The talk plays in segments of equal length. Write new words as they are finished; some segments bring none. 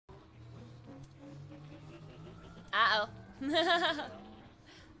Uh-oh.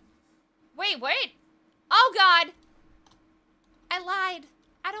 Wait. Oh, God. I lied.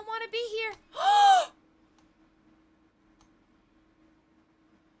 I don't want to be here. Oh,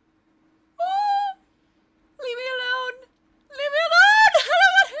 leave me alone. Leave me alone. I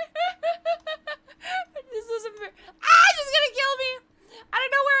don't want to. This isn't fair. Ah, she's going to kill me. I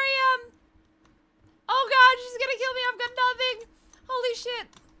don't know where I am. Oh, God, she's going to kill me. I've got nothing. Holy shit.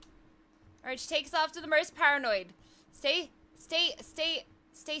 All right, she takes off to the most paranoid. Stay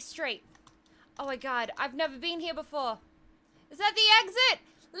straight. Oh my God, I've never been here before. Is that the exit?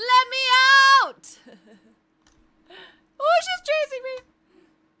 Let me out! Oh, she's chasing me.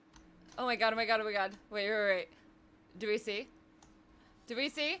 Oh my God. Wait. Do we see?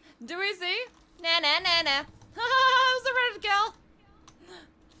 Nah. I was a red girl.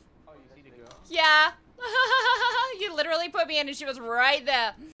 Oh, you see the girl? Yeah. You literally put me in and she was right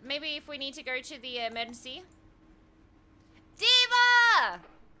there. Maybe if we need to go to the emergency. Diva!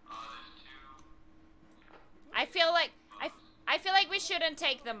 I feel like we shouldn't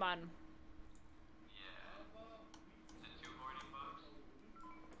take them on.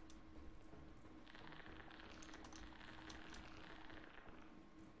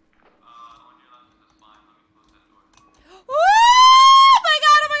 Oh my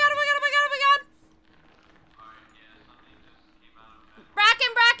God!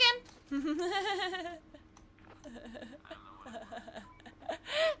 Bracken!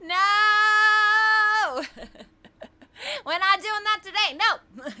 No! We're not doing that today. No!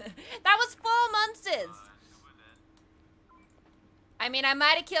 That was 4 monsters. I mean, I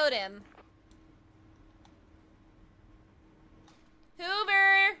might have killed him.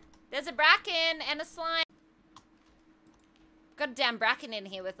 Hoover! There's a Bracken and a slime. Got a damn Bracken in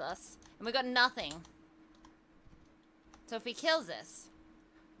here with us. And we got nothing. So if he kills us,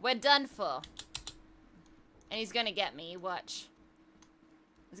 we're done for. And he's gonna get me, watch.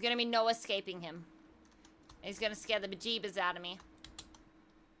 There's gonna be no escaping him. And he's gonna scare the bejeebers out of me.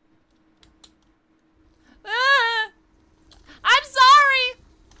 Ah! I'm sorry!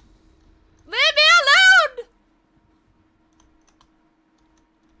 Leave me alone!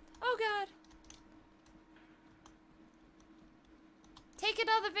 Oh God. Take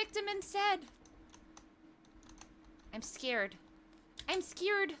another victim instead. I'm scared. I'm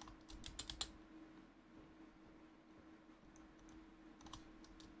scared.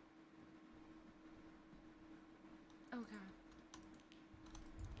 Oh God.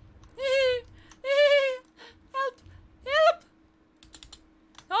 Help! Help!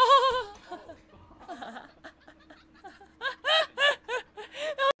 Oh!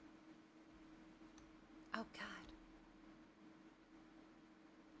 Oh God.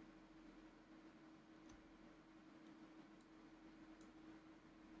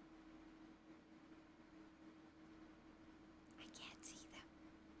 I can't see them.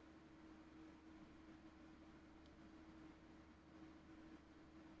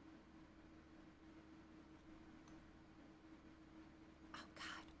 Oh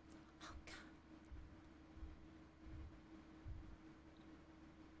God. Oh God.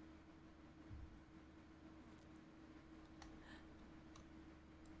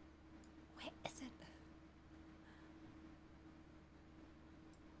 Where is it?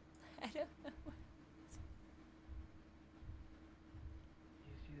 I don't know.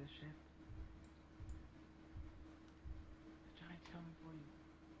 You see the ship? The giant's coming for you.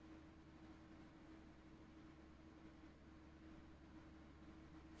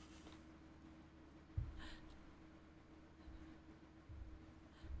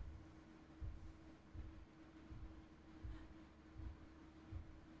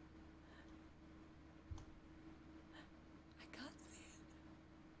 I can't see it.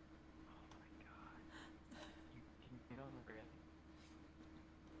 Oh my God. You can get on the ground.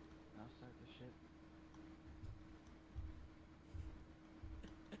 I'll start the ship.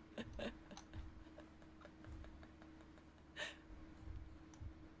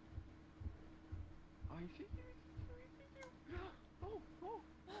 Oh, you see you? Oh.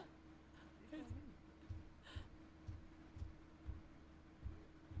 He's on me.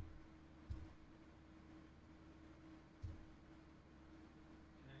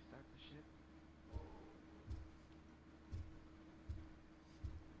 Can I start the ship? Oh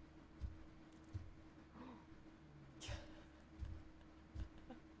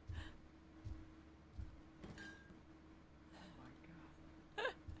my God.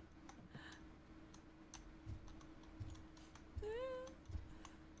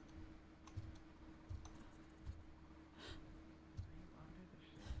 Are you under the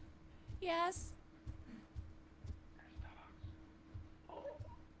ship? Yes. There's dogs. Oh.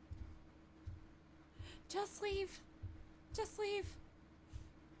 Just leave. Just leave.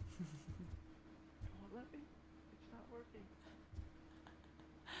 It won't let me. It's not working.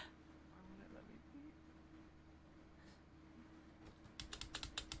 Why won't it let me leave?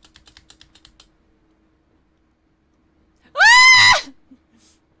 Ah!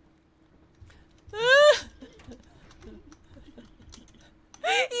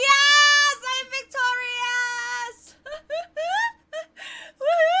 Yes! I'm victorious!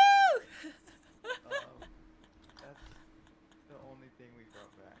 Woohoo! That's the only thing we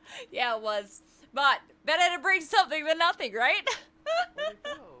brought back. Yeah, it was. But better to bring something than nothing, right? Where'd it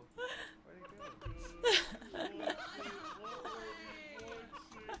go? Where'd it go?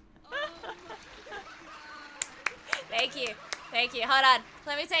 Thank you. Thank you. Hold on.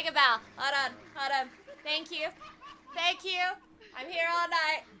 Let me take a bow. Hold on. Hold on. Thank you. Thank you. I'm here all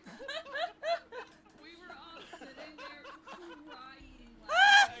night. We were all sitting there crying,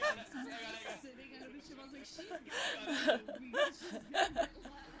 laughing, sitting under the ship. I was like, she's gonna go. She's gonna get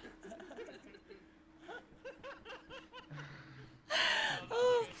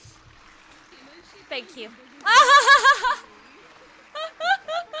Oh. Thank you.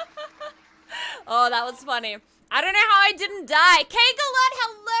 Oh, that was funny. I don't know how I didn't die. Kagalot,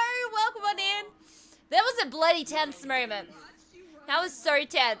 hello. Welcome on in. That was a bloody tense moment. That was so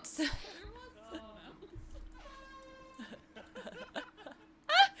tense.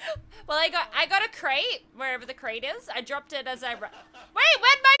 Well, I got a crate wherever the crate is. I dropped it as I wait,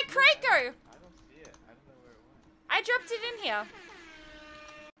 where'd my crate go? I don't see it. I don't know where it went. I dropped it in here.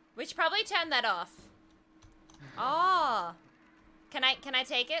 We should probably turn that off. Oh. Can I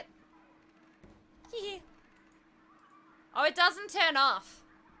take it? Oh, it doesn't turn off.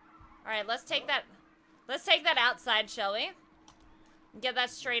 Alright, let's take that. Let's take that outside, shall we? Get that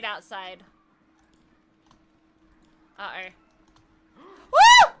straight outside. Uh-oh.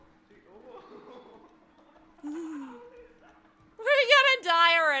 Woo! We're gonna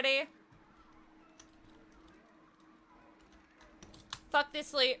die already. Fuck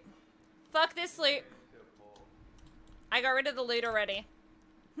this loot. Fuck this loot. I got rid of the loot already.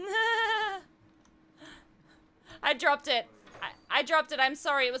 I dropped it. I dropped it. I'm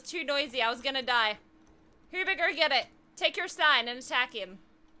sorry. It was too noisy. I was gonna die. Huber, go get it. Take your sign and attack him.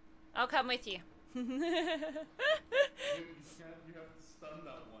 I'll come with you. You have to stun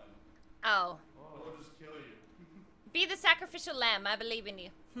that one. Oh. Or just kill you. Be the sacrificial lamb. I believe in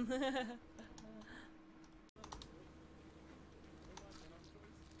you.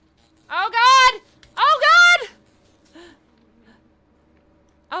 Oh God! Oh God!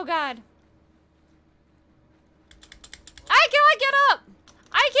 Oh God. I can't get up!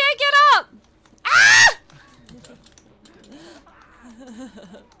 I can't get up! Ah!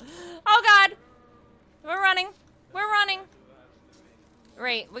 Oh God. We're running. We're running.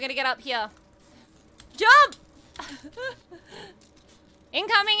 Right, we're gonna get up here. Jump!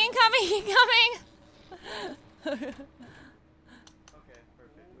 Incoming, incoming, incoming! Okay,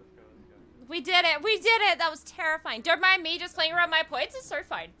 perfect. Let's go, let's go. We did it! We did it! That was terrifying. Don't mind me just playing around my points. It's so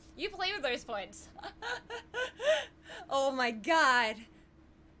fine. You play with those points. Oh my God.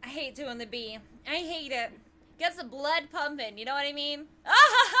 I hate doing the bee. I hate it. Gets the blood pumping, you know what I mean?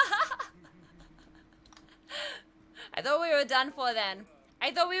 I thought we were done for then.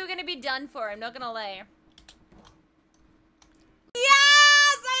 I thought we were gonna be done for, I'm not gonna lie.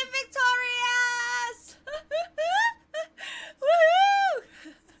 Yes! I'm victorious! Woohoo!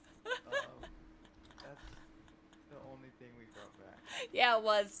 That's the only thing we brought back. Yeah, it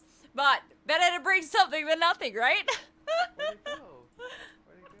was. But better to bring something than nothing, right? Where'd it go?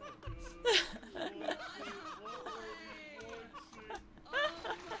 Where'd it go?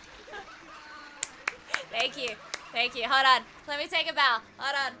 Thank you. Thank you. Hold on. Let me take a bow.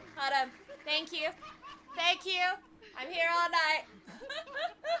 Hold on. Hold on. Thank you. Thank you. I'm here all night.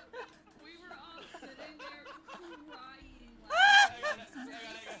 We were all sitting there crying, laughing,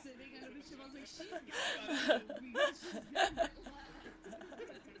 sitting under the ship. I was like, she's gonna go. She's gonna get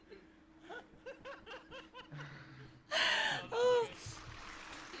Oh.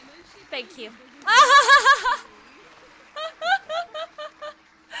 Thank you.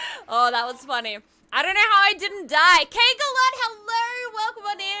 Oh, that was funny. I don't know how I didn't die. Kagalot, hello. Welcome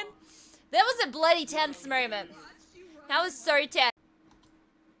on in. That was a bloody tense moment. That was so tense.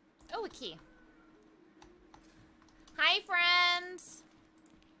 Oh, a key. Hi, friends.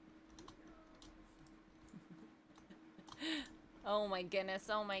 Oh my goodness.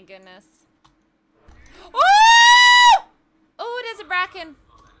 Oh my goodness. Oh! Oh, there's a bracken.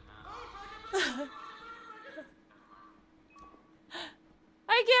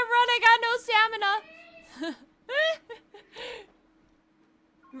 I can't run. I got no stamina.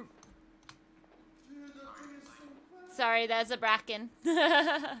 Sorry, there's a bracken.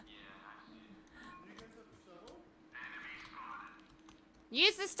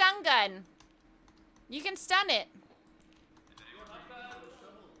 Use the stun gun. You can stun it.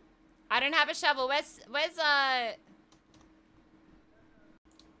 I don't have a shovel. Where's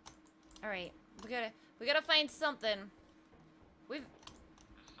Alright, we gotta find something. We've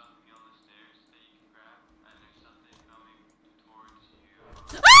There's something on the stairs that you can grab, and there's something coming towards you.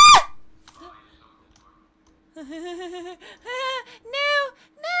 Ah! Oh, you just opened the door. No,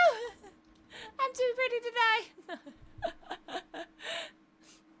 no! I'm too pretty to die.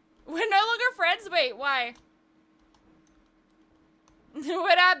 We're no longer friends? Wait, why?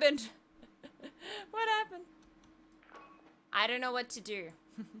 What happened? What happened? I don't know what to do.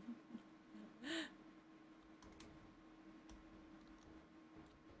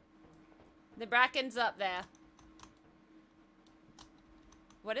 The bracken's up there.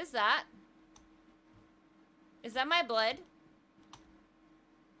 What is that? Is that my blood?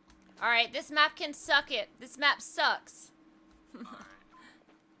 Alright, this map can suck it. This map sucks.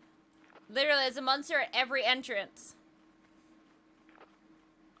 Literally, there's a monster at every entrance.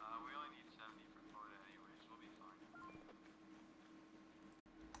 We only need 70 for quota anyways, we'll be fine.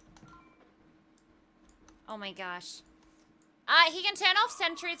 Oh my gosh. He can turn off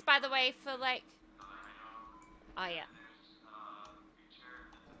sentries, by the way, for like... Oh, yeah.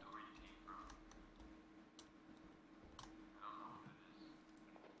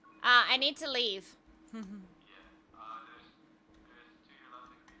 I need to leave.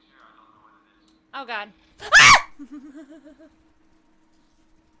 Oh god. Ah!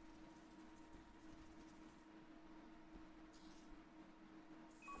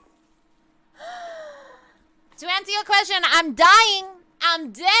 To answer your question, I'm dying.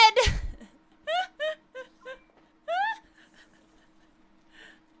 I'm dead.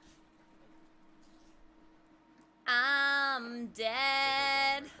 I'm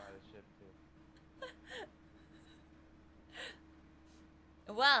dead.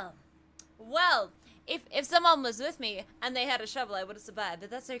 Well, if someone was with me and they had a shovel, I would have survived, but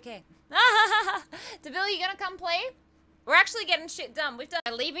that's okay. Deville, you gonna come play? We're actually getting shit done. We've done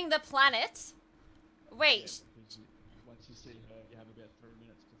leaving the planet. Wait. Once you see her, you have about 3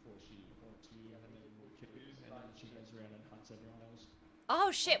 minutes before she haunts you, and then will kill you, and then she goes around and hunts everyone else.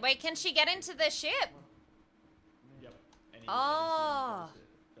 Oh shit! Wait, can she get into the ship? Yep. Oh.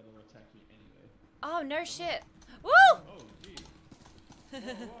 That'll attack you anyway. Oh no shit! Woo! Oh, geez.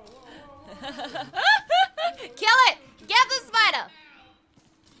 Kill it! Get the spider!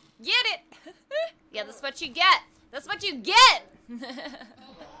 Get it! Yeah, that's what you get. That's what you get.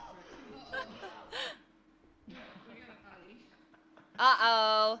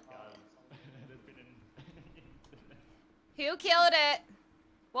 Uh-oh. Who killed it?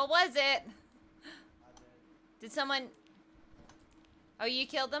 What was it? Did someone... Oh, you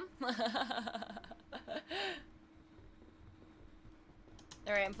killed them?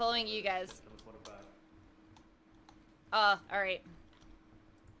 Alright, I'm following you guys. Oh, alright.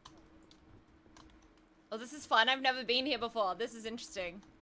 Oh, this is fun. I've never been here before. This is interesting.